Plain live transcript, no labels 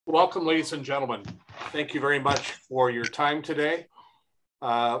Welcome, ladies and gentlemen. Thank you very much for your time today.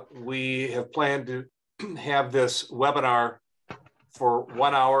 We have planned to have this webinar for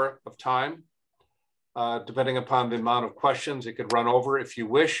 1 hour of time. Depending upon the amount of questions, it could run over if you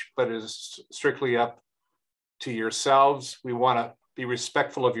wish, but it is strictly up to yourselves. We want to be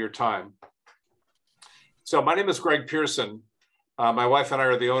respectful of your time. So my name is Greg Pearson. My wife and I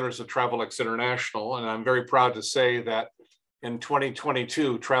are the owners of Travelex International, and I'm very proud to say that in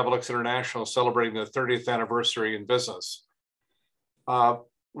 2022, Travelex International is celebrating their 30th anniversary in business. What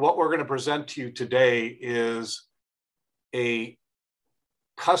we're going to present to you today is a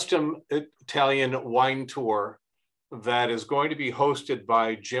custom Italian wine tour that is going to be hosted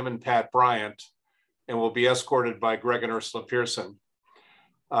by Jim and Pat Bryant and will be escorted by Greg and Ursula Pearson.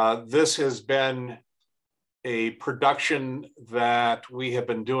 This has been a production that we have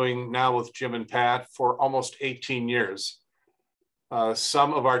been doing now with Jim and Pat for almost 18 years.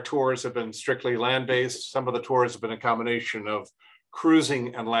 Some of our tours have been strictly land-based. Some of the tours have been a combination of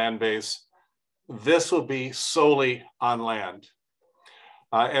cruising and land-based. This will be solely on land.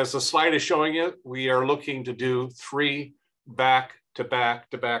 As the slide is showing it, we are looking to do 3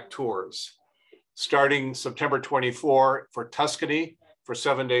 back-to-back-to-back tours, starting September 24 for Tuscany for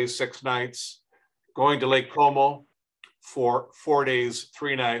 7 days, 6 nights, going to Lake Como for 4 days,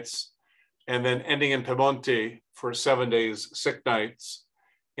 3 nights, and then ending in Piedmont for 7 days, 6 nights,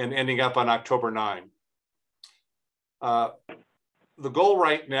 and ending up on October 9. The goal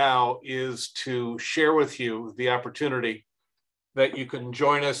right now is to share with you the opportunity that you can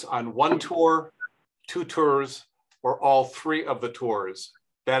join us on 1 tour, 2 tours, or all 3 of the tours.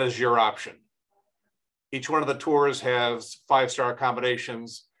 That is your option. Each one of the tours has 5-star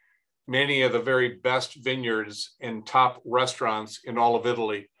accommodations. Many of the very best vineyards and top restaurants in all of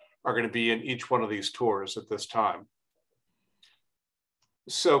Italy are going to be in each one of these tours at this time.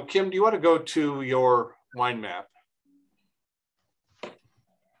 So Kim, do you want to go to your wine map?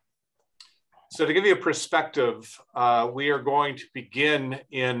 So to give you a perspective, we are going to begin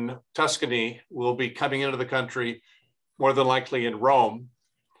in Tuscany. We'll be coming into the country more than likely in Rome.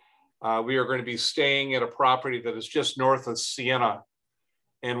 We are going to be staying at a property that is just north of Siena,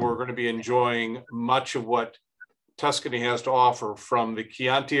 and we're going to be enjoying much of what Tuscany has to offer, from the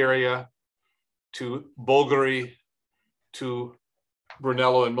Chianti area to Bolgheri to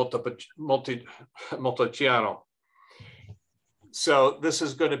Brunello and Montepulciano. So this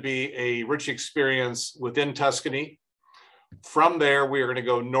is going to be a rich experience within Tuscany. From there, we are going to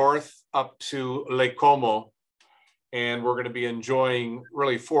go north up to Lake Como, and we're going to be enjoying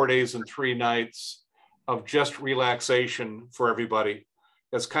really 4 days and 3 nights of just relaxation for everybody.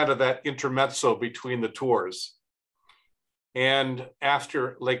 It's kind of that intermezzo between the tours. And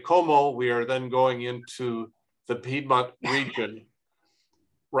after Lake Como, we are then going into the Piedmont region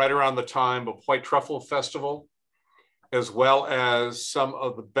right around the time of White Truffle Festival, as well as some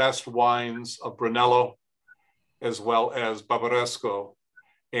of the best wines of Brunello, as well as Barbaresco,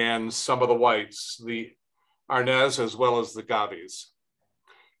 and some of the whites, the Arnaz, as well as the Gavis.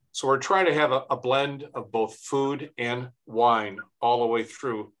 So we're trying to have a blend of both food and wine all the way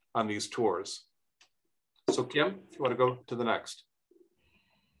through on these tours. So Kim, if you want to go to the next.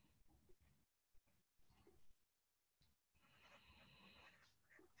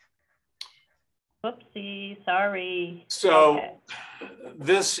 Whoopsie, sorry. So okay.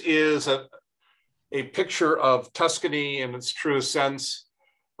 This is a picture of Tuscany in its truest sense.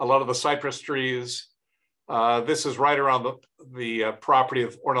 A lot of the cypress trees. This is right around the property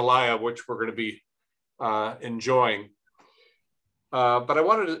of Ornellaia, which we're going to be enjoying. But I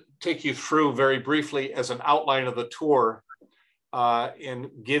wanted to take you through very briefly as an outline of the tour and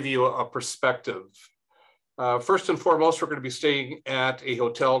give you a perspective. First and foremost, we're going to be staying at a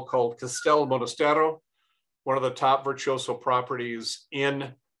hotel called Castel Monastero, one of the top virtuoso properties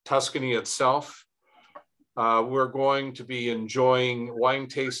in Tuscany itself. We're going to be enjoying wine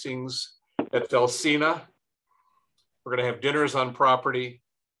tastings at Felsina. We're going to have dinners on property.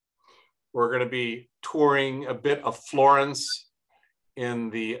 We're going to be touring a bit of Florence in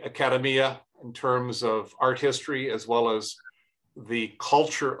the Accademia in terms of art history, as well as the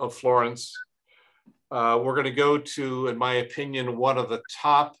culture of Florence. We're going to go to, in my opinion, one of the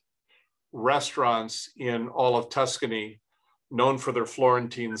top restaurants in all of Tuscany, known for their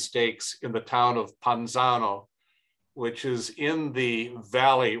Florentine steaks, in the town of Panzano, which is in the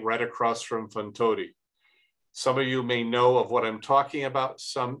valley right across from Fontodi. Some of you may know of what I'm talking about,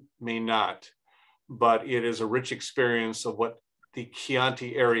 some may not, but it is a rich experience of what the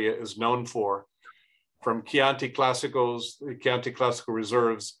Chianti area is known for, from Chianti Classicos, the Chianti Classico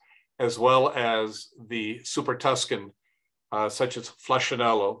Reserves, as well as the Super Tuscan such as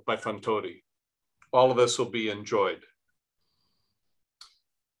Flascinello by Fantodi. All of this will be enjoyed.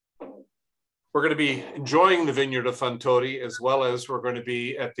 We're going to be enjoying the vineyard of Fantodi, as well as we're going to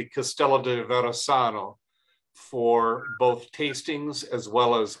be at the Castello di Verrazzano for both tastings as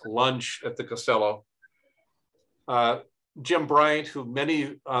well as lunch at the Castello. Jim Bryant, who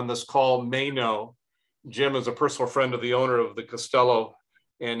many on this call may know, Jim is a personal friend of the owner of the Castello,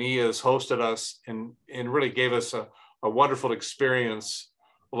 and he has hosted us and really gave us a wonderful experience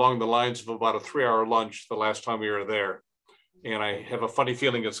along the lines of about a 3-hour lunch the last time we were there. And I have a funny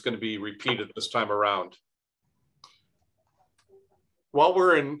feeling it's going to be repeated this time around. While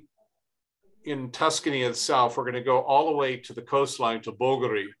we're in Tuscany itself, we're going to go all the way to the coastline to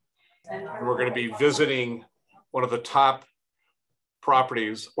Bolgheri, and we're going to be visiting one of the top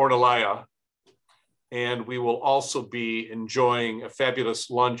properties, Ornellaia, and we will also be enjoying a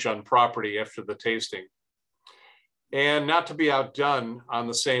fabulous lunch on property after the tasting. And not to be outdone, on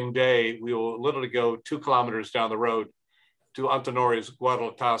the same day, we will literally go 2 kilometers down the road to Antinori's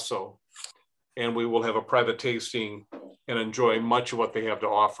Guadaltasso, and we will have a private tasting and enjoy much of what they have to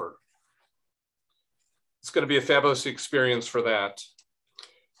offer. It's going to be a fabulous experience for that.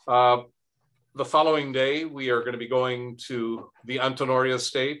 The following day, we are going to be going to the Antinori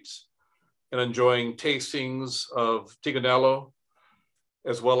estate and enjoying tastings of Tigonello,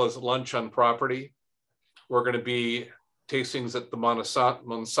 as well as lunch on property. We're going to be tastings at the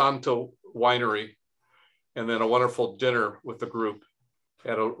Monsanto Winery, and then a wonderful dinner with the group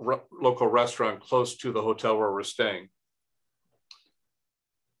at a local restaurant close to the hotel where we're staying.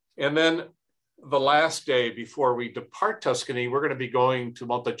 And then the last day before we depart Tuscany, we're going to be going to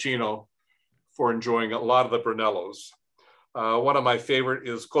Montalcino for enjoying a lot of the Brunellos. One of my favorite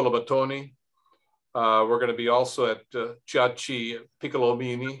is Colabatoni. We're going to be also at Ciacci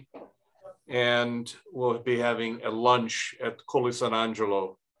Piccolomini, and we'll be having a lunch at Colli San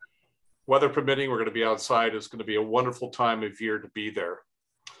Angelo. Weather permitting, we're going to be outside. It's going to be a wonderful time of year to be there.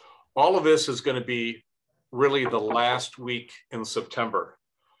 All of this is going to be really the last week in September.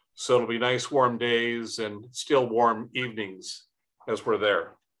 So it'll be nice warm days and still warm evenings as we're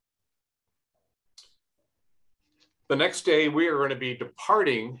there. The next day, we are going to be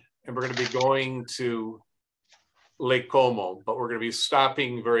departing, and we're going to be going to Lake Como, but we're going to be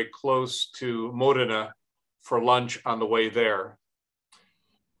stopping very close to Modena for lunch on the way there.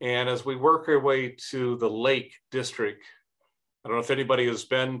 And as we work our way to the Lake District, I don't know if anybody has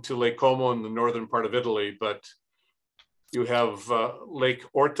been to Lake Como in the northern part of Italy, but you have Lake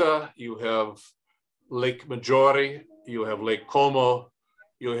Orta, you have Lake Maggiore, you have Lake Como,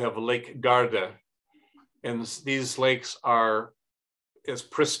 you have Lake Garda. And these lakes are as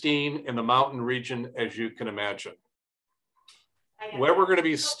pristine in the mountain region as you can imagine. Where we're going to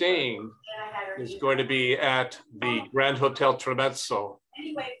be staying is going to be at the Grand Hotel Tramezzo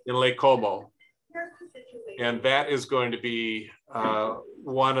in Lake Como. And that is going to be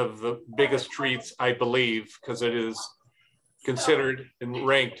one of the biggest treats, I believe, because it is considered and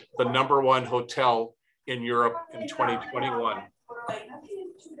ranked the #1 hotel in Europe in 2021.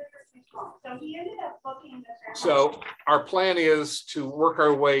 So our plan is to work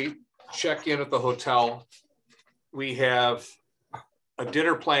our way, check in at the hotel. We have a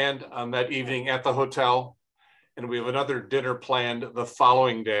dinner planned on that evening at the hotel, and we have another dinner planned the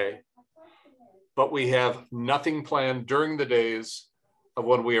following day. But we have nothing planned during the days of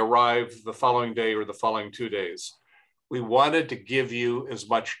when we arrive the following day or the following 2 days. We wanted to give you as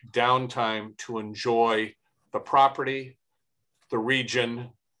much downtime to enjoy the property, the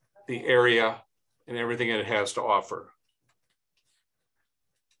region, the area, and everything it has to offer.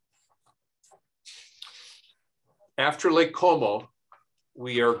 After Lake Como,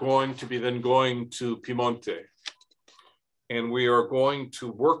 we are going to be then going to Piemonte, and we are going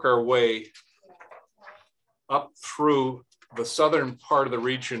to work our way up through the southern part of the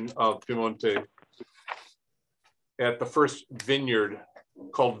region of Piemonte at the first vineyard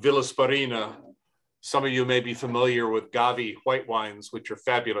called Villa Sparina. Some of you may be familiar with Gavi white wines, which are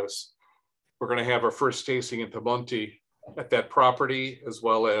fabulous. We're going to have our first tasting in Piemonte at that property, as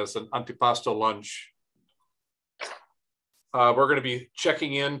well as an antipasto lunch. We're going to be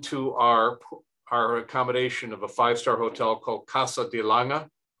checking into our accommodation of a 5-star hotel called Casa di Langa.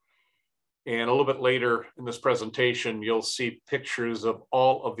 And a little bit later in this presentation, you'll see pictures of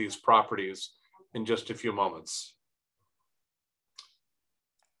all of these properties in just a few moments.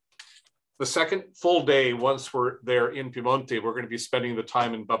 The second full day, once we're there in Piemonte, we're going to be spending the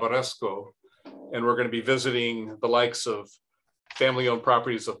time in Barbaresco, and we're going to be visiting the likes of family-owned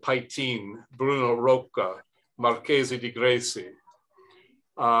properties of Paitin, Bruno Rocca, Marchese di Greci.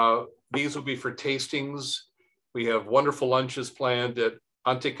 These will be for tastings We have wonderful lunches planned at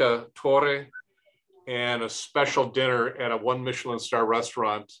Antica Torre and a special dinner at a 1 Michelin star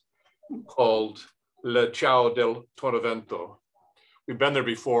restaurant called Le Ciao del Torrevento. We've been there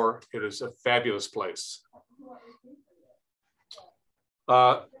before. It is a fabulous place.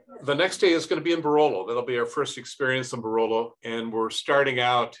 The next day is going to be in Barolo. That'll be our first experience in Barolo. And we're starting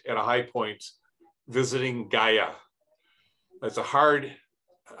out at a high point, visiting Gaia. It's a hard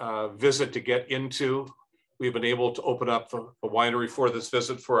visit to get into. We've been able to open up a winery for this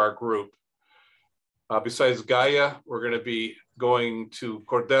visit for our group. Besides Gaia, we're going to be going to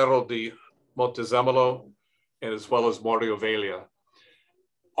Cordero di Montezemolo and as well as Morio Veglia.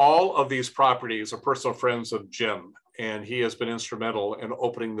 All of these properties are personal friends of Jim, and he has been instrumental in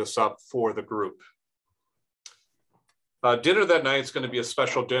opening this up for the group. Dinner that night is going to be a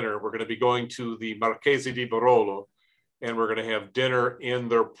special dinner. We're going to be going to the Marchesi di Barolo, and we're going to have dinner in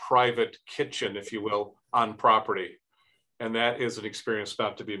their private kitchen, if you will, on property. And that is an experience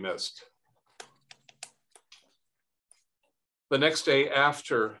not to be missed. The next day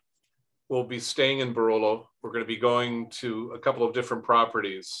after, we'll be staying in Barolo. We're going to be going to a couple of different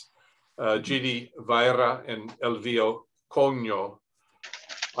properties, Gidi Vaira and Elvio Cogno,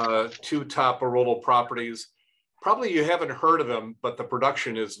 2 top Barolo properties. Probably you haven't heard of them, but the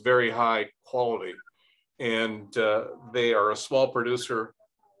production is very high quality. And they are a small producer,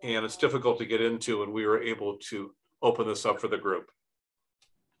 and it's difficult to get into, and we were able to open this up for the group.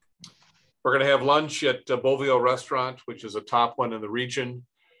 We're going to have lunch at Bovio Restaurant, which is a top one in the region.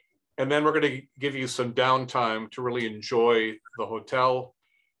 And then we're going to give you some downtime to really enjoy the hotel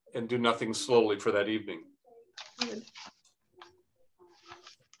and do nothing slowly for that evening. Good.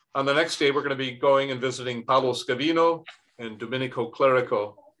 On the next day, we're going to be going and visiting Paolo Scavino and Domenico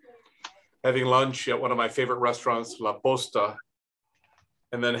Clerico, having lunch at one of my favorite restaurants, La Posta,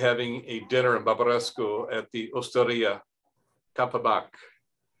 and then having a dinner in Barbaresco at the Osteria Campabac.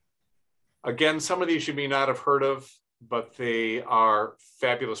 Again, some of these you may not have heard of, but they are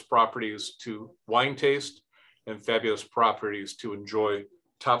fabulous properties to wine taste and fabulous properties to enjoy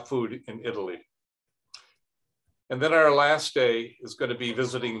top food in Italy. And then our last day is going to be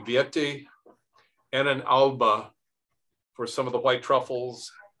visiting Viette and in Alba for some of the white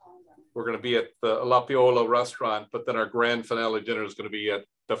truffles. We're going to be at the La Piola restaurant, but then our grand finale dinner is going to be at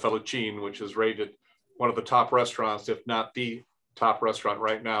the Felicine, which is rated one of the top restaurants, if not the top restaurant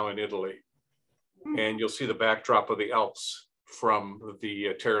right now in Italy. And you'll see the backdrop of the Alps from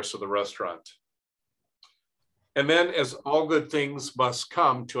the terrace of the restaurant. And then, as all good things must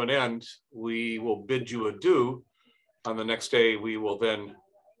come to an end, we will bid you adieu. On the next day, we will then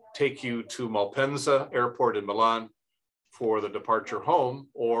take you to Malpensa Airport in Milan for the departure home,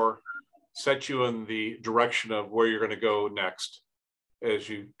 or set you in the direction of where you're going to go next as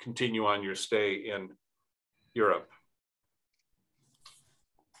you continue on your stay in Europe.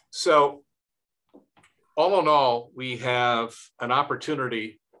 So, all in all, we have an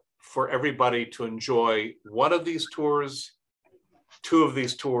opportunity for everybody to enjoy one of these tours, 2 of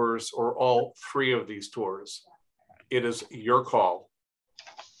these tours, or all 3 of these tours. It is your call.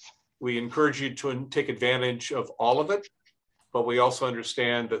 We encourage you to take advantage of all of it, but we also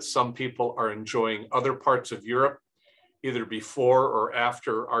understand that some people are enjoying other parts of Europe, either before or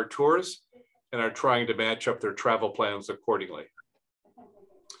after our tours, and are trying to match up their travel plans accordingly.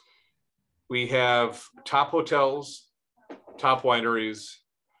 We have top hotels, top wineries,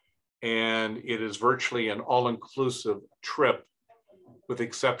 and it is virtually an all-inclusive trip with the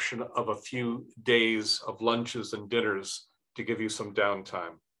exception of a few days of lunches and dinners to give you some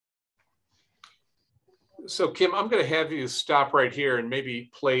downtime. So Kim, I'm going to have you stop right here and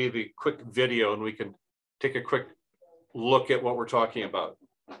maybe play the quick video and we can take a quick look at what we're talking about.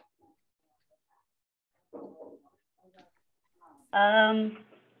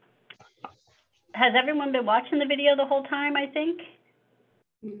 Has everyone been watching the video the whole time, I think?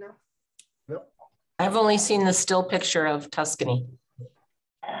 No. Yep. I've only seen the still picture of Tuscany.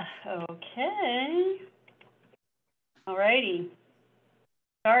 Okay. All righty.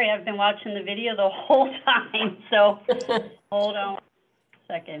 Sorry, I've been watching the video the whole time, so hold on a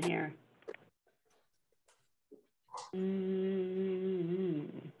second here.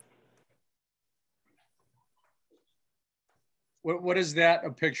 What is that a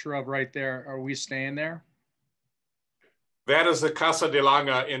picture of right there? Are we staying there? That is the Casa de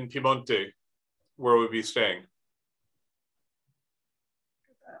Langa in Piedmont, where we'll be staying.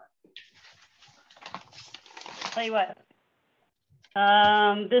 Tell you what.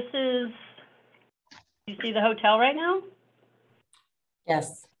 This is, you see the hotel right now?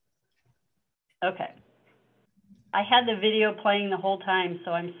 Yes. Okay. I had the video playing the whole time,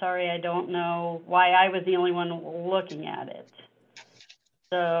 so I'm sorry, I don't know why I was the only one looking at it.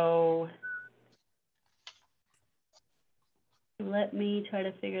 So let me try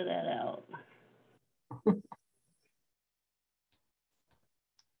to figure that out.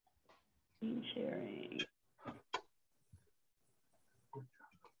 Screen sharing.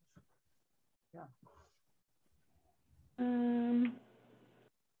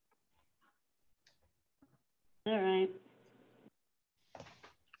 All right.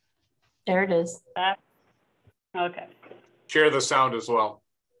 There it is. Back. Okay. Share the sound as well.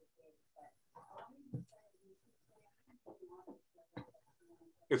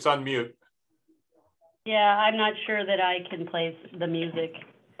 It's on mute. Yeah, I'm not sure that I can play the music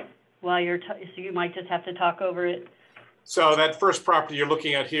while you're, so you might just have to talk over it. So that first property you're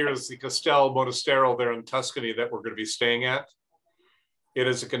looking at here is the Castel Monastero there in Tuscany that we're going to be staying at. It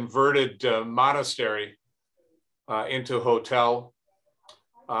is a converted monastery into a hotel.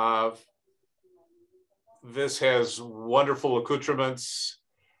 This has wonderful accoutrements,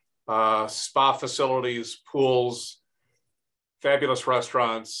 spa facilities, pools, fabulous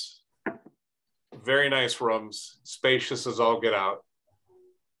restaurants, very nice rooms, spacious as all get out.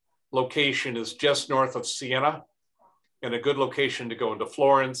 Location is just north of Siena, and a good location to go into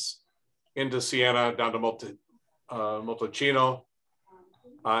Florence, into Siena, down to Montalcino,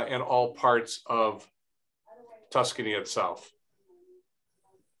 and all parts of Tuscany itself.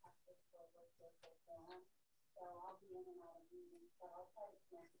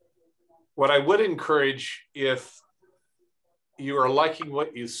 What I would encourage, if you are liking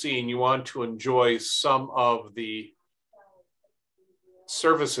what you see and you want to enjoy some of the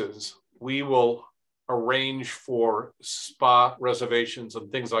services, we will arrange for spa reservations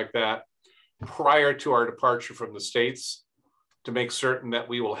and things like that prior to our departure from the States to make certain that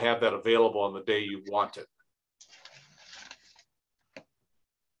we will have that available on the day you want it.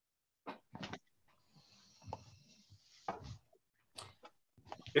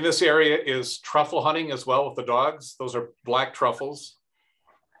 In this area is truffle hunting as well with the dogs. Those are black truffles.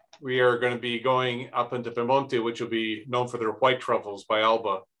 We are going to be going up into Piedmont, which will be known for their white truffles by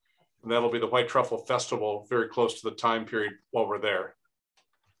Alba. And that'll be the White Truffle Festival very close to the time period while we're there.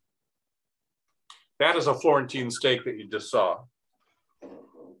 That is a Florentine steak that you just saw.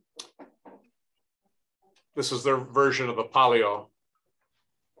 This is their version of the palio.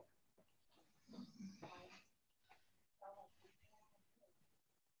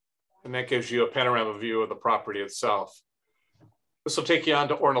 And that gives you a panorama view of the property itself. This will take you on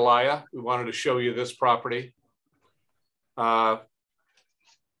to Ornellaia. We wanted to show you this property.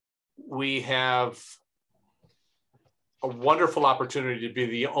 We have a wonderful opportunity to be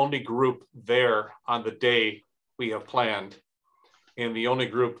the only group there on the day we have planned, and the only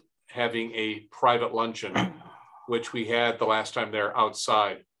group having a private luncheon, which we had the last time there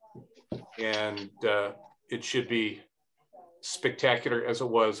outside. And it should be spectacular as it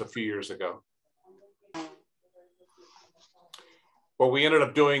was a few years ago. What we ended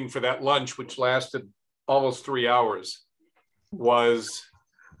up doing for that lunch, which lasted almost 3 hours, was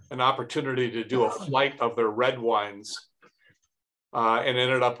an opportunity to do a flight of their red wines and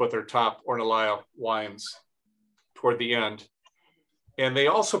ended up with their top Ornellaia wines toward the end. And they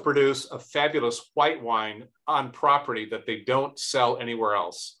also produce a fabulous white wine on property that they don't sell anywhere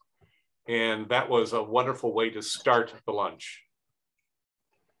else. And that was a wonderful way to start the lunch.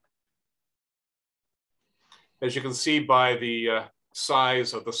 As you can see by the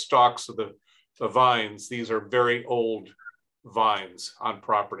size of the stalks of the vines, these are very old vines on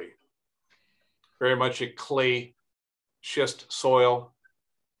property. Very much a clay schist soil.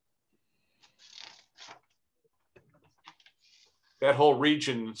 That whole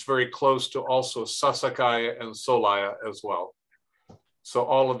region is very close to also Sassicaia and Solaia as well. So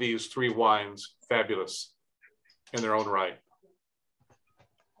all of these three wines, fabulous in their own right.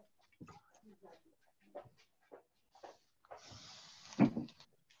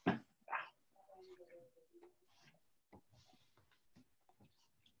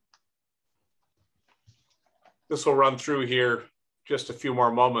 This will run through here just a few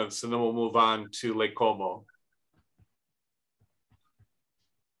more moments, and then we'll move on to Lake Como.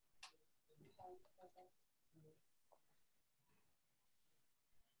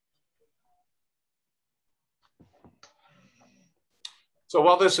 So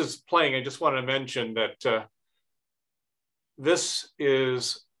while this is playing, I just want to mention that this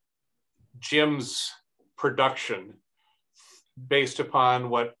is Jim's production based upon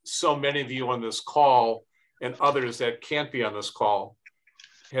what so many of you on this call and others that can't be on this call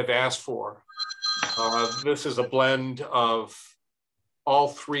have asked for. This is a blend of all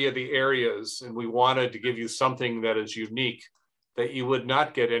three of the areas, and we wanted to give you something that is unique that you would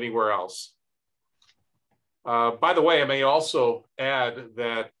not get anywhere else. By the way, I may also add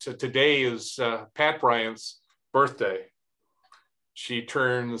that today is Pat Bryant's birthday. She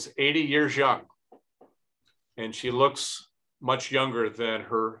turns 80 years young, and she looks much younger than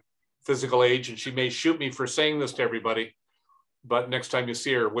her physical age, and she may shoot me for saying this to everybody, but next time you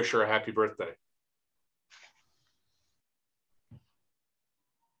see her, wish her a happy birthday.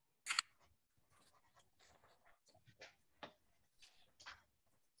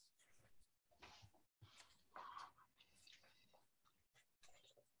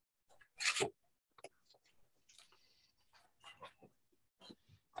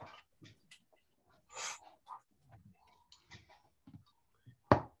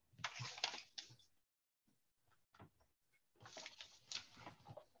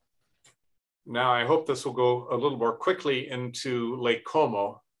 Now, I hope this will go a little more quickly into Lake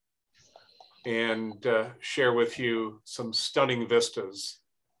Como and share with you some stunning vistas.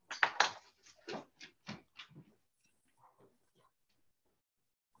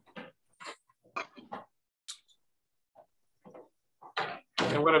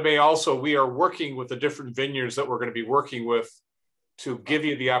 And what I may also, we are working with the different vineyards that we're going to be working with to give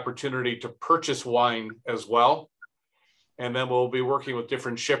you the opportunity to purchase wine as well. And then we'll be working with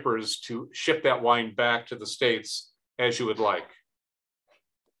different shippers to ship that wine back to the States as you would like.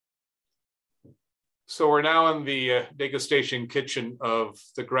 So we're now in the degustation kitchen of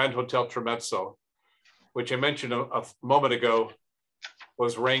the Grand Hotel Tramezzo, which I mentioned a moment ago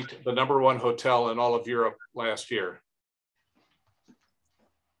was ranked the #1 hotel in all of Europe last year.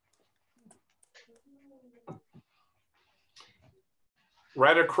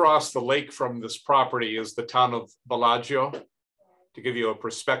 Right across the lake from this property is the town of Bellagio. To give you a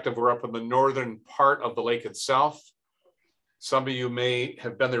perspective, we're up in the northern part of the lake itself. Some of you may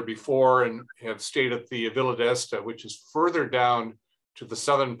have been there before and have stayed at the Villa d'Este, which is further down to the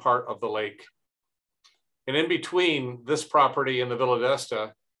southern part of the lake. And in between this property and the Villa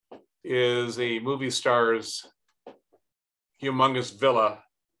d'Este is a movie star's humongous villa,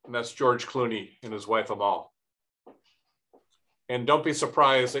 and that's George Clooney and his wife Amal. And don't be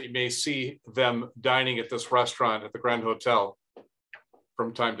surprised that you may see them dining at this restaurant at the Grand Hotel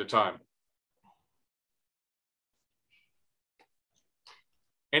from time to time.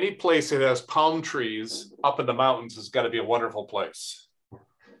 Any place that has palm trees up in the mountains has got to be a wonderful place.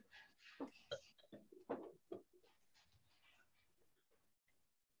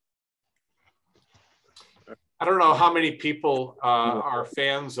 I don't know how many people are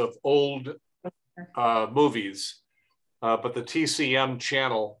fans of old movies, but the TCM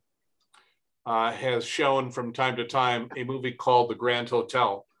channel has shown from time to time a movie called The Grand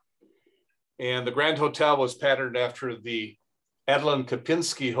Hotel. And the Grand Hotel was patterned after the Adlon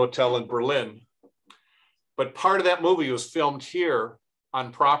Kempinski Hotel in Berlin. But part of that movie was filmed here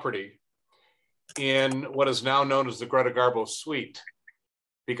on property in what is now known as the Greta Garbo Suite,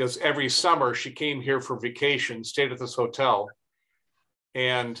 because every summer she came here for vacation, stayed at this hotel,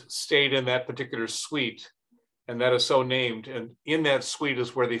 and stayed in that particular suite. And that is so named. And in that suite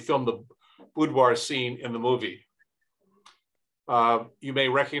is where they filmed the boudoir scene in the movie. You may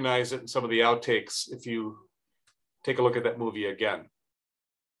recognize it in some of the outtakes if you take a look at that movie again.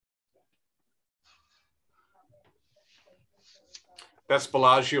 That's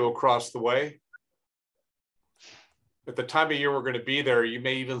Bellagio across the way. At the time of year we're going to be there, you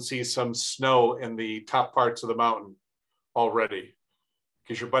may even see some snow in the top parts of the mountain already,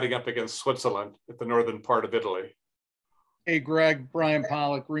 because you're butting up against Switzerland at the northern part of Italy. Hey, Greg, Brian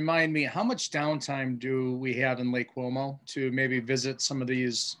Pollock, remind me, how much downtime do we have in Lake Como to maybe visit some of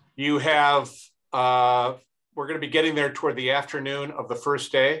these? You have, we're going to be getting there toward the afternoon of the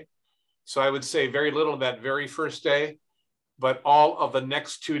first day. So I would say very little that very first day, but all of the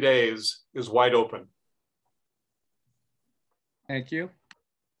next 2 days is wide open. Thank you.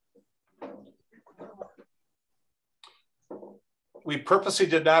 We purposely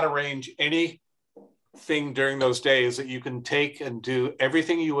did not arrange anything during those days that you can take and do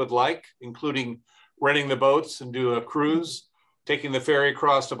everything you would like, including renting the boats and do a cruise, taking the ferry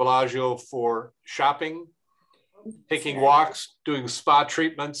across to Bellagio for shopping, taking walks, doing spa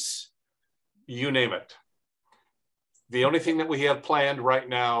treatments, you name it. The only thing that we have planned right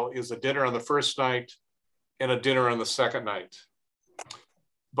now is a dinner on the first night and a dinner on the second night.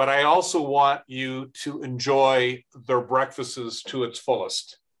 But I also want you to enjoy their breakfasts to its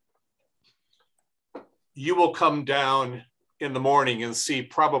fullest. You will come down in the morning and see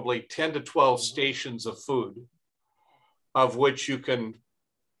probably 10 to 12 stations of food, of which you can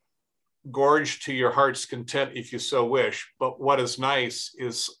gorge to your heart's content if you so wish. But what is nice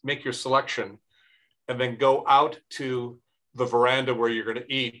is make your selection and then go out to the veranda where you're going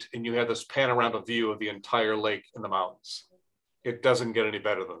to eat, and you have this panorama view of the entire lake and the mountains. It doesn't get any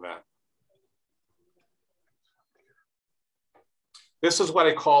better than that. This is what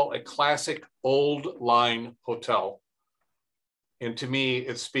I call a classic old line hotel. And to me,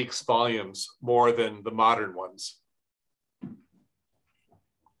 it speaks volumes more than the modern ones.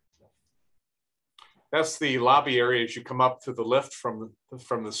 That's the lobby area as you come up through the lift from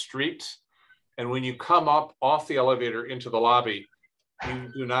the street. And when you come up off the elevator into the lobby,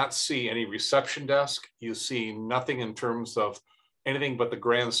 you do not see any reception desk. You see nothing in terms of anything but the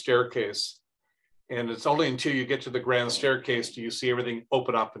grand staircase. And it's only until you get to the grand staircase do you see everything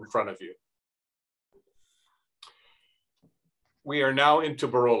open up in front of you. We are now into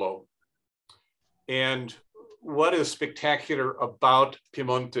Barolo. And what is spectacular about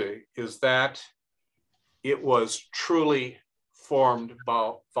Piemonte is that it was truly formed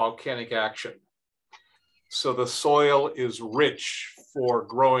by volcanic action. So the soil is rich for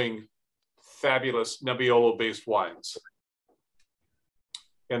growing fabulous Nebbiolo-based wines.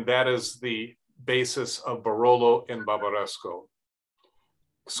 And that is the basis of Barolo and Barbaresco.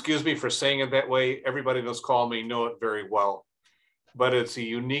 Excuse me for saying it that way. Everybody that's called me know it very well. But it's a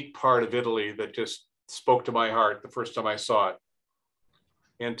unique part of Italy that just spoke to my heart the first time I saw it.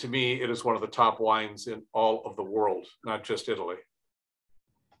 And to me, it is one of the top wines in all of the world, not just Italy.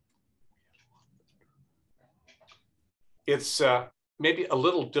 It's maybe a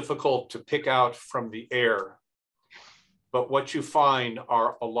little difficult to pick out from the air, but what you find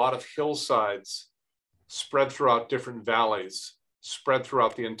are a lot of hillsides spread throughout different valleys, spread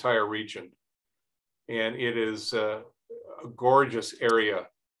throughout the entire region. And it is a gorgeous area.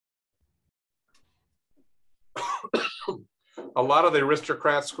 A lot of the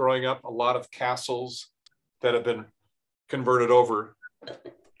aristocrats growing up, a lot of castles that have been converted over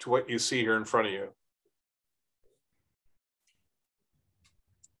to what you see here in front of you.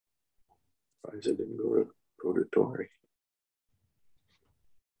 Why is it didn't go to Tory?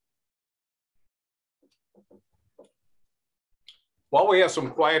 While we have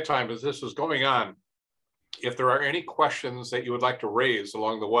some quiet time as this is going on, if there are any questions that you would like to raise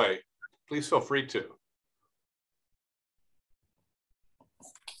along the way, please feel free to.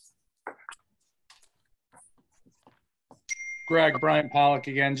 Greg, Brian Pollock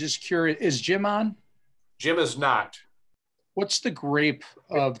again. Just curious, is Jim on? Jim is not. What's the grape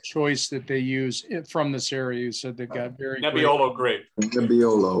of choice that they use from this area? You said they've got very Nebbiolo grape.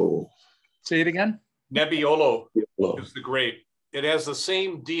 Nebbiolo. Say it again. Nebbiolo is the grape. It has the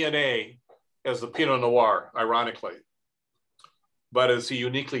same DNA as the Pinot Noir, ironically, but it's a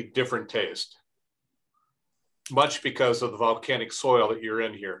uniquely different taste, much because of the volcanic soil that you're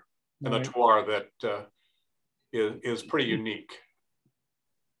in here, and the terroir that is pretty unique.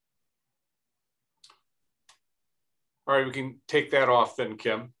 All right, we can take that off then,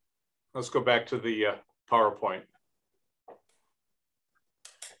 Kim. Let's go back to the PowerPoint.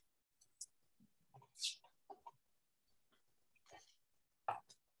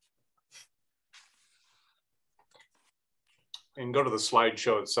 And go to the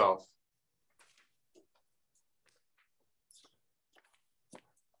slideshow itself.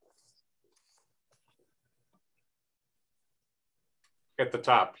 At the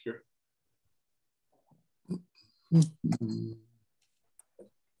top here.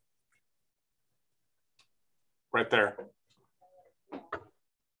 Right there.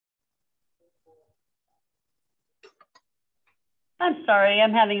 I'm sorry,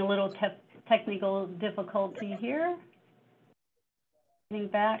 I'm having a little technical difficulty here. Getting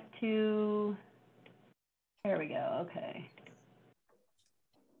back to, there we go, okay.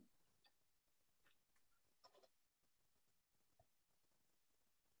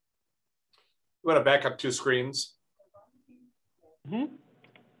 You want to back up 2 screens? Mm-hmm.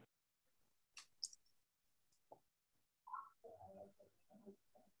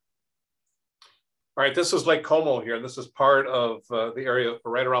 All right, this is Lake Como here. This is part of the area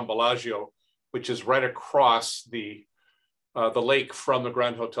right around Bellagio, which is right across the lake from the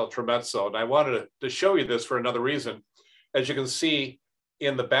Grand Hotel Tramezzo. And I wanted to show you this for another reason. As you can see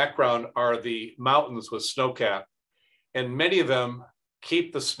in the background are the mountains with snowcap, and many of them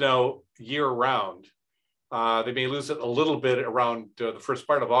keep the snow year round. They may lose it a little bit around the first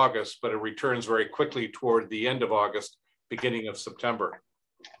part of August, but it returns very quickly toward the end of August, beginning of September.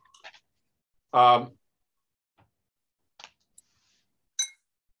 Why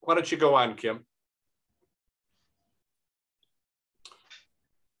don't you go on, Kim?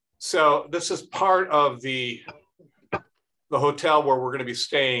 So this is part of the the hotel where we're going to be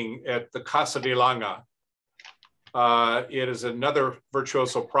staying at the Casa de Langa. It is another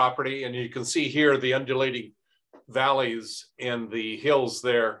Virtuoso property, and you can see here the undulating valleys and the hills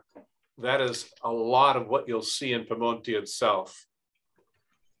there. That is a lot of what you'll see in Piedmont itself.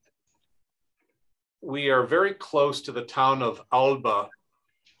 We are very close to the town of Alba.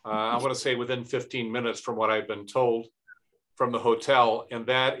 I want to say within 15 minutes from what I've been told from the hotel, and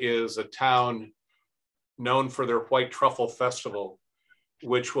that is a town known for their White Truffle Festival,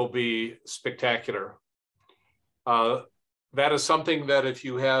 which will be spectacular. That is something that if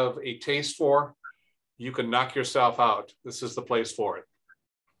you have a taste for, you can knock yourself out. This is the place for it.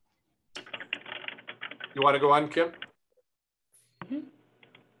 You want to go on, Kim? Mm-hmm.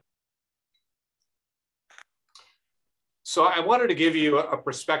 So I wanted to give you a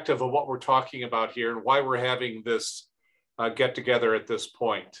perspective of what we're talking about here and why we're having this get together at this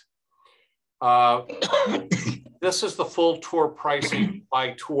point. This is the full tour pricing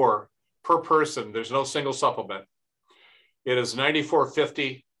by tour per person. There's no single supplement. It is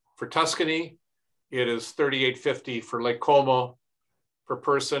 $94.50 for Tuscany. It is $38.50 for Lake Como per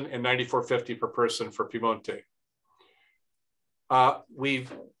person and $94.50 per person for Piemonte.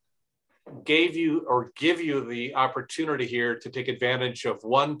 We've give you the opportunity here to take advantage of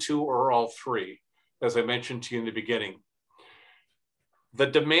one, two, or all three, as I mentioned to you in the beginning. The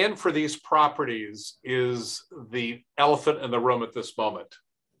demand for these properties is the elephant in the room at this moment.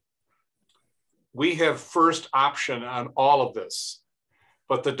 We have first option on all of this,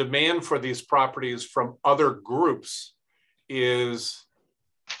 but the demand for these properties from other groups is,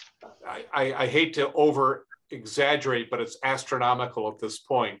 I hate to over exaggerate, but it's astronomical at this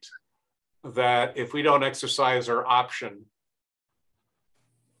point, that if we don't exercise our option,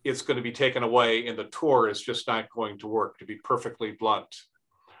 it's going to be taken away and the tour is just not going to work, to be perfectly blunt.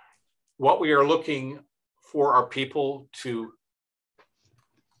 What we are looking for are people to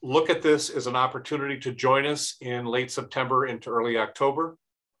look at this as an opportunity to join us in late September into early October.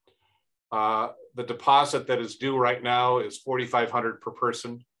 The deposit that is due right now is $4,500 per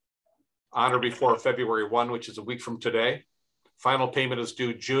person on or before February 1, which is a week from today. Final payment is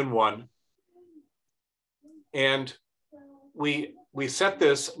due June 1. And we set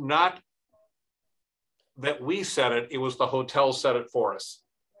this, not that we set it, it was the hotel set it for us.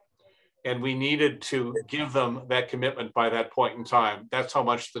 And we needed to give them that commitment by that point in time. That's how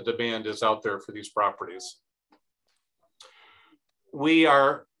much the demand is out there for these properties. We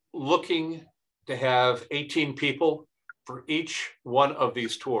are looking to have 18 people for each one of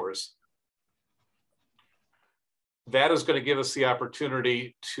these tours. That is going to give us the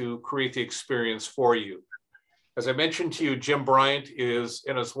opportunity to create the experience for you. As I mentioned to you, Jim Bryant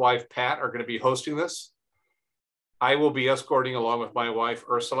and his wife, Pat, are going to be hosting this. I will be escorting along with my wife,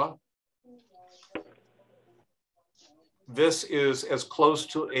 Ursula. This is as close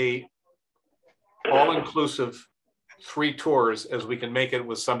to a all-inclusive 3 tours as we can make it,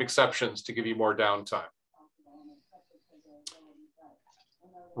 with some exceptions to give you more downtime.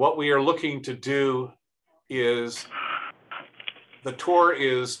 What we are looking to do is, the tour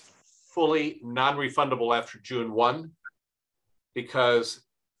is fully non-refundable after June 1, because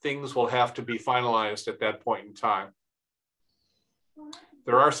things will have to be finalized at that point in time.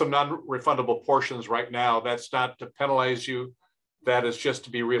 There are some non-refundable portions right now. That's not to penalize you. That is just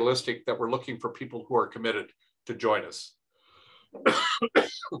to be realistic, that we're looking for people who are committed to join us.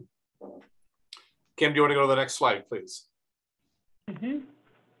 Kim, do you want to go to the next slide, please? Mm-hmm.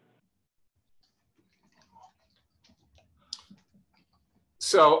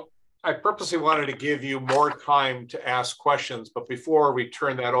 So I purposely wanted to give you more time to ask questions, but before we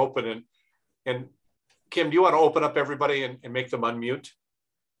turn that open, and Kim, do you want to open up everybody and make them unmute?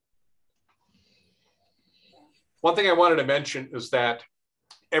 One thing I wanted to mention is that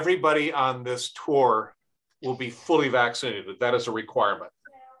everybody on this tour will be fully vaccinated. That is a requirement.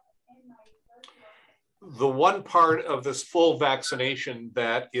 The one part of this full vaccination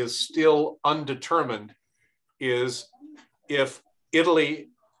that is still undetermined is if Italy,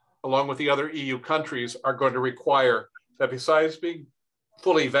 along with the other EU countries, are going to require that, besides being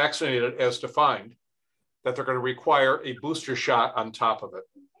fully vaccinated as defined, that they're going to require a booster shot on top of it.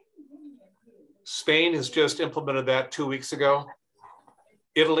 Spain has just implemented that 2 weeks ago.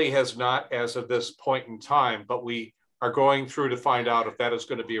 Italy has not as of this point in time, but we are going through to find out if that is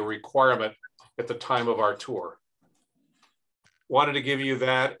going to be a requirement at the time of our tour. Wanted to give you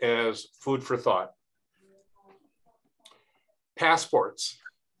that as food for thought. Passports.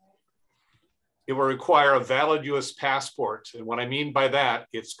 It will require a valid US passport. And what I mean by that,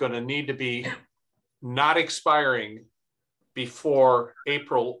 it's going to need to be not expiring before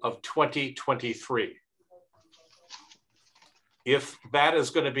April of 2023. If that is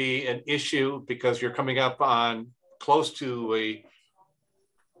going to be an issue because you're coming up on close to a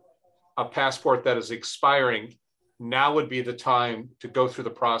passport that is expiring, now would be the time to go through the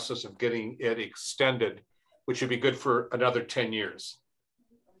process of getting it extended, which would be good for another 10 years.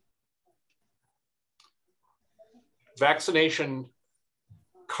 Vaccination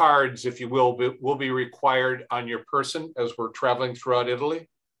cards, if you will be required on your person as we're traveling throughout Italy.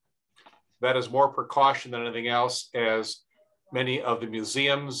 That is more precaution than anything else, as many of the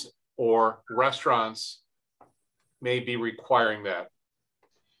museums or restaurants may be requiring that.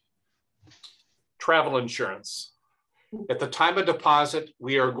 Travel insurance. At the time of deposit,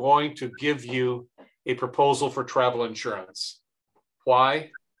 we are going to give you a proposal for travel insurance.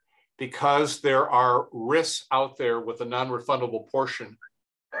 Why? Because there are risks out there with a non-refundable portion,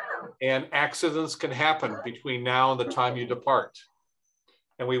 and accidents can happen between now and the time you depart.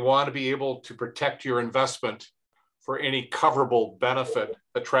 And we want to be able to protect your investment for any coverable benefit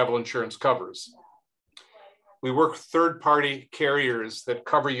that travel insurance covers. We work with third-party carriers that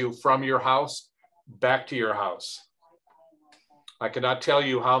cover you from your house back to your house. I cannot tell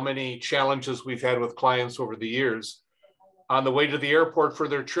you how many challenges we've had with clients over the years. On the way to the airport for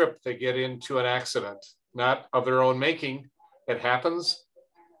their trip, they get into an accident, not of their own making. It happens,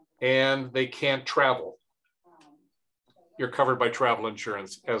 and they can't travel. You're covered by travel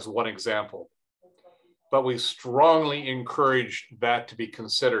insurance as one example. But we strongly encourage that to be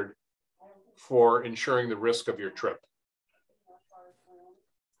considered for ensuring the risk of your trip.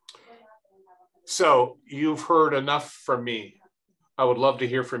 So you've heard enough from me. I would love to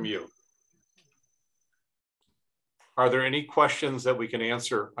hear from you. Are there any questions that we can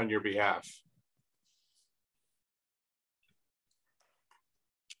answer on your behalf?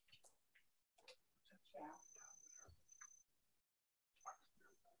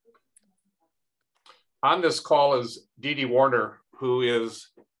 On this call is Dee Dee Warner, who is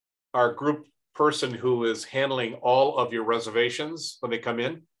our group person who is handling all of your reservations when they come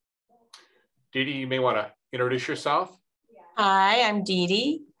in. Dee Dee, you may want to introduce yourself. Hi, I'm Dee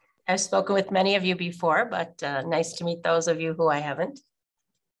Dee. I've spoken with many of you before, but nice to meet those of you who I haven't.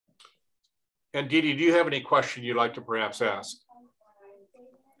 And Dee Dee, do you have any question you'd like to perhaps ask?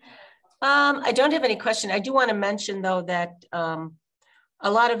 I don't have any question. I do want to mention, though, that a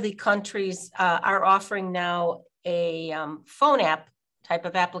lot of the countries are offering now a phone app type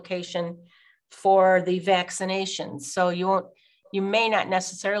of application for the vaccinations. So you may not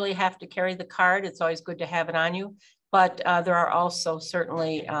necessarily have to carry the card. It's always good to have it on you. But there are also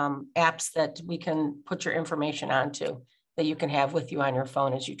certainly apps that we can put your information onto that you can have with you on your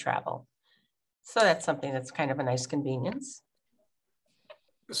phone as you travel. So that's something that's kind of a nice convenience.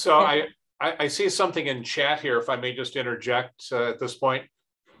 So I see something in chat here, if I may just interject at this point.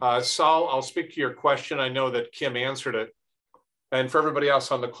 Saul, I'll speak to your question. I know that Kim answered it. And for everybody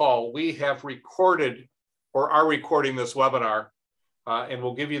else on the call, we have recorded or are recording this webinar, and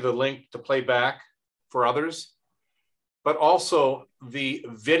we'll give you the link to play back for others. But also the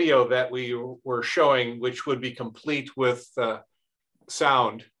video that we were showing, which would be complete with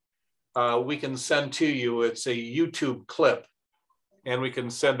sound, we can send to you. It's a YouTube clip, and we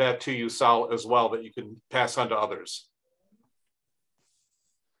can send that to you, Sal, as well, that you can pass on to others.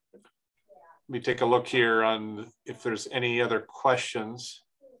 Let me take a look here on if there's any other questions.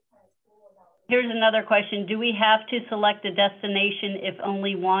 Here's another question. Do we have to select a destination if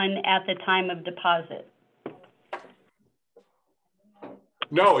only one at the time of deposit?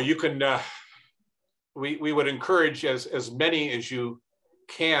 No, you can, we would encourage as many as you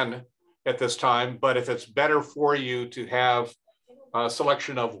can at this time, but if it's better for you to have a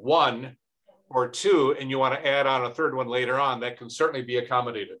selection of one or two and you want to add on a third one later on, that can certainly be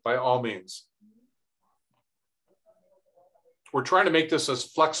accommodated by all means. We're trying to make this as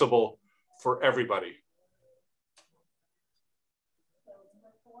flexible for everybody.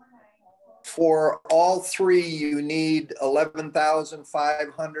 For all three, you need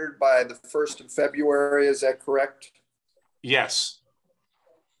 11,500 by the 1st of February. Is that correct? Yes.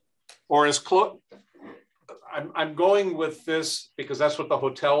 Or as close. I'm going with this because that's what the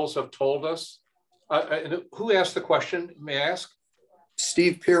hotels have told us. And who asked the question, may I ask?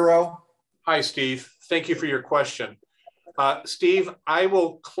 Steve Pirro. Hi, Steve. Thank you for your question. Steve, I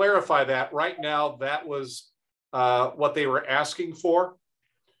will clarify that right now. That was what they were asking for.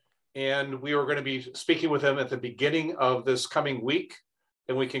 And we were going to be speaking with them at the beginning of this coming week.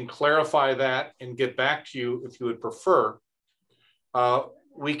 And we can clarify that and get back to you if you would prefer.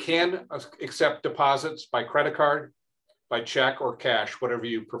 We can accept deposits by credit card, by check, or cash, whatever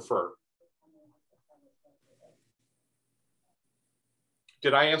you prefer.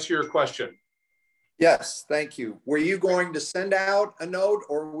 Did I answer your question? Yes, thank you. Were you going to send out a note,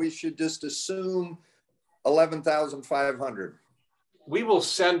 or we should just assume 11,500? We will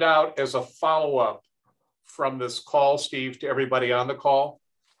send out as a follow-up from this call, Steve, to everybody on the call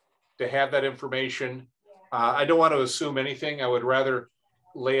to have that information. I don't want to assume anything. I would rather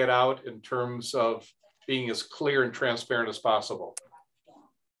lay it out in terms of being as clear and transparent as possible.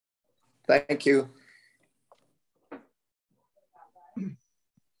 Thank you.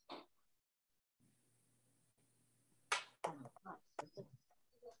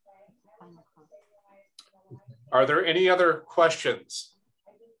 Are there any other questions?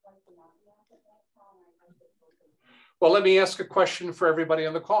 Well, let me ask a question for everybody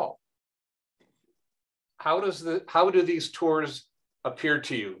on the call. How do these tours appear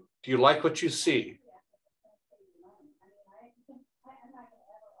to you? Do you like what you see?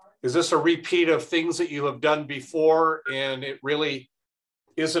 Is this a repeat of things that you have done before and it really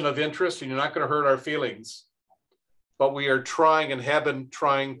isn't of interest, and you're not going to hurt our feelings? But we are trying and have been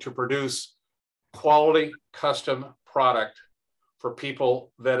trying to produce quality custom product for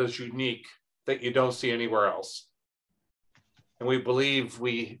people that is unique, that you don't see anywhere else. And we believe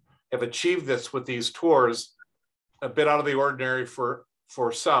we have achieved this with these tours, a bit out of the ordinary for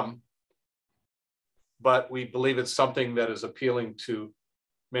some, but we believe it's something that is appealing to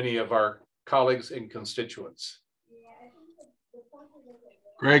many of our colleagues and constituents.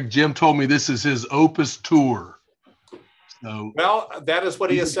 Greg, Jim told me this is his opus tour. So, well, that is what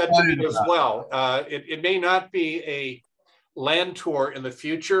he has said to me as well. It may not be a land tour in the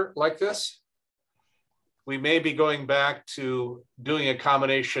future like this. We may be going back to doing a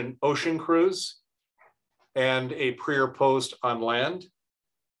combination ocean cruise and a pre or post on land.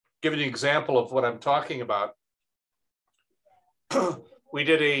 Give you an example of what I'm talking about. We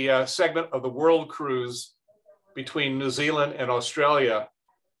did a segment of the world cruise between New Zealand and Australia,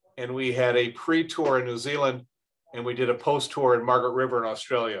 and we had a pre-tour in New Zealand, and we did a post-tour in Margaret River in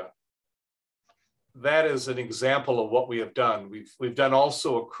Australia. That is an example of what we have done. We've done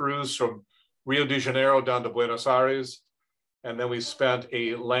also a cruise from Rio de Janeiro down to Buenos Aires, and then we spent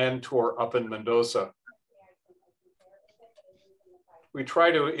a land tour up in Mendoza. We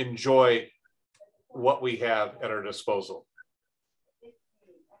try to enjoy what we have at our disposal.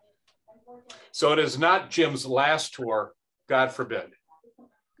 So it is not Jim's last tour, God forbid.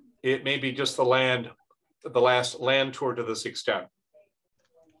 It may be just the last land tour to this extent.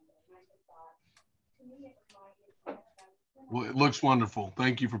 well, it looks wonderful.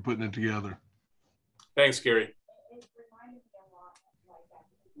 Thank you for putting it together. Thanks, Gary.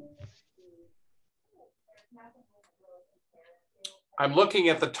 I'm looking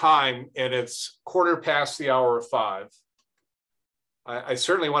at the time and it's 5:15. I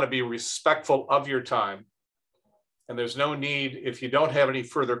certainly want to be respectful of your time. And there's no need, if you don't have any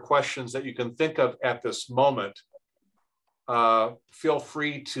further questions that you can think of at this moment, feel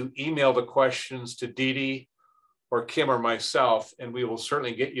free to email the questions to Dee Dee or Kim or myself, and we will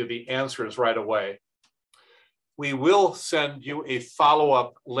certainly get you the answers right away. We will send you a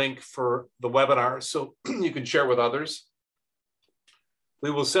follow-up link for the webinar so you can share with others.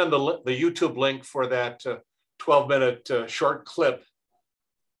 We will send the YouTube link for that 12-minute short clip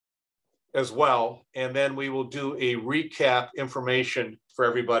as well. And then we will do a recap information for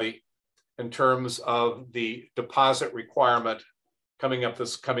everybody in terms of the deposit requirement coming up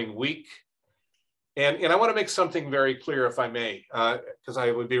this coming week. And I want to make something very clear, if I may, because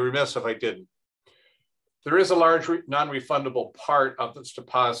I would be remiss if I didn't. There is a large non-refundable part of this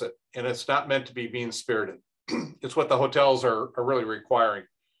deposit, and it's not meant to be mean-spirited. It's what the hotels are really requiring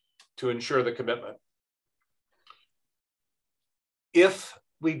to ensure the commitment. If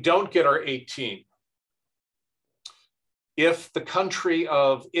we don't get our 18, if the country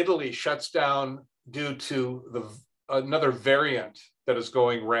of Italy shuts down due to another variant that is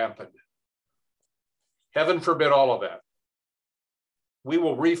going rampant, heaven forbid all of that, we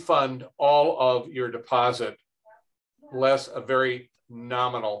will refund all of your deposit less a very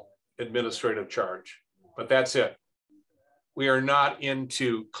nominal administrative charge, but that's it. We are not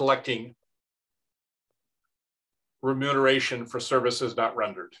into collecting remuneration for services not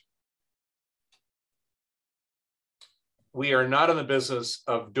rendered. We are not in the business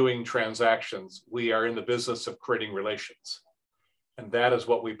of doing transactions. We are in the business of creating relations. And that is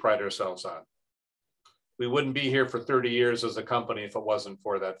what we pride ourselves on. We wouldn't be here for 30 years as a company if it wasn't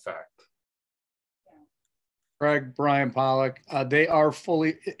for that fact. Greg, Brian Pollock,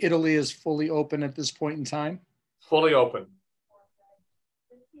 Italy is fully open at this point in time? Fully open.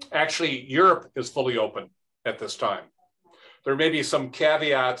 Actually, Europe is fully open at this time. There may be some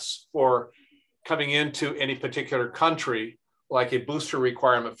caveats for coming into any particular country, like a booster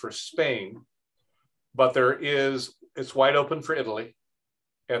requirement for Spain, but it's wide open for Italy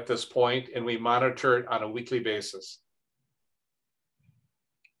at this point, and we monitor it on a weekly basis.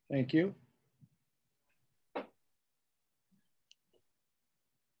 Thank you.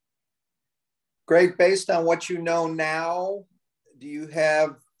 Greg, based on what you know now, do you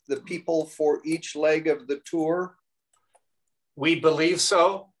have the people for each leg of the tour? We believe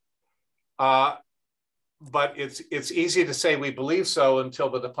so, but it's easy to say we believe so until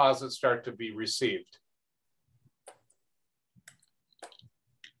the deposits start to be received.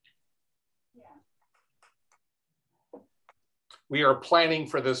 We are planning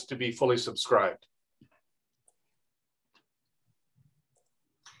for this to be fully subscribed.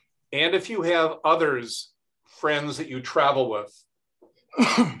 And if you have others, friends that you travel with,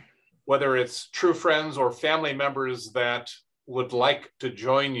 whether it's true friends or family members that would like to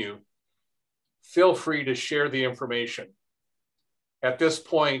join you, feel free to share the information. At this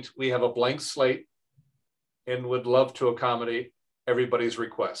point, we have a blank slate and would love to accommodate everybody's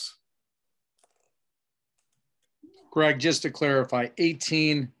requests. Greg, just to clarify,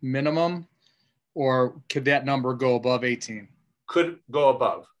 18 minimum, or could that number go above 18? Could go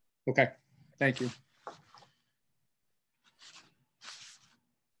above. Okay, thank you.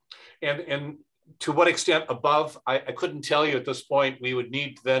 And to what extent above, I couldn't tell you at this point. We would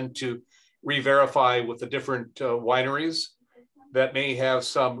need then to re-verify with the different wineries that may have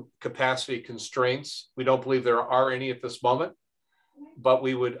some capacity constraints. We don't believe there are any at this moment, but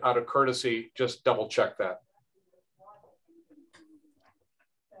we would, out of courtesy, just double check that.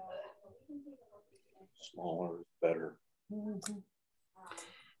 Smaller is better.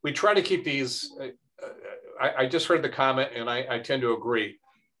 We try to keep these, I just heard the comment and I tend to agree.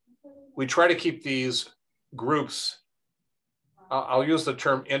 We try to keep these groups, I'll use the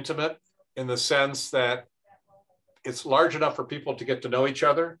term intimate, in the sense that it's large enough for people to get to know each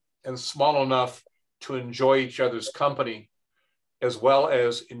other and small enough to enjoy each other's company, as well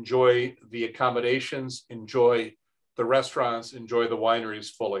as enjoy the accommodations, enjoy the restaurants, enjoy the wineries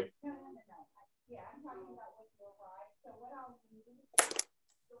fully.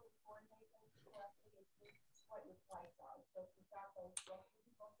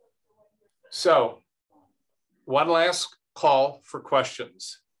 So, one last call for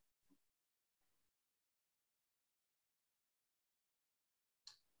questions.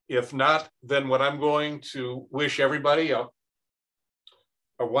 If not, then what I'm going to wish everybody a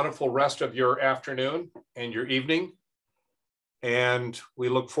wonderful rest of your afternoon and your evening. And we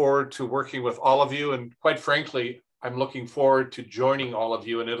look forward to working with all of you. And quite frankly, I'm looking forward to joining all of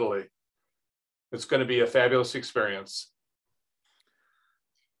you in Italy. It's going to be a fabulous experience.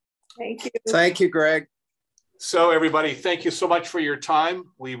 Thank you. Thank you, Greg. So everybody, thank you so much for your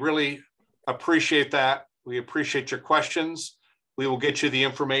time. We really appreciate that. We appreciate your questions. We will get you the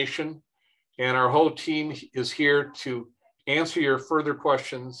information, and our whole team is here to answer your further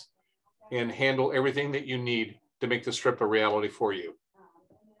questions and handle everything that you need to make this trip a reality for you.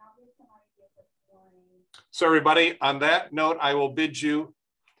 So everybody, on that note, I will bid you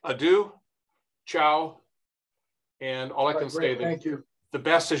adieu, ciao, and all I can say that Thank you. the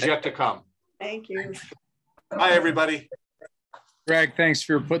best is yet to come. Thank you. Bye, everybody. Greg, thanks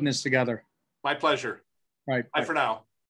for putting this together. My pleasure. All right. Bye for now.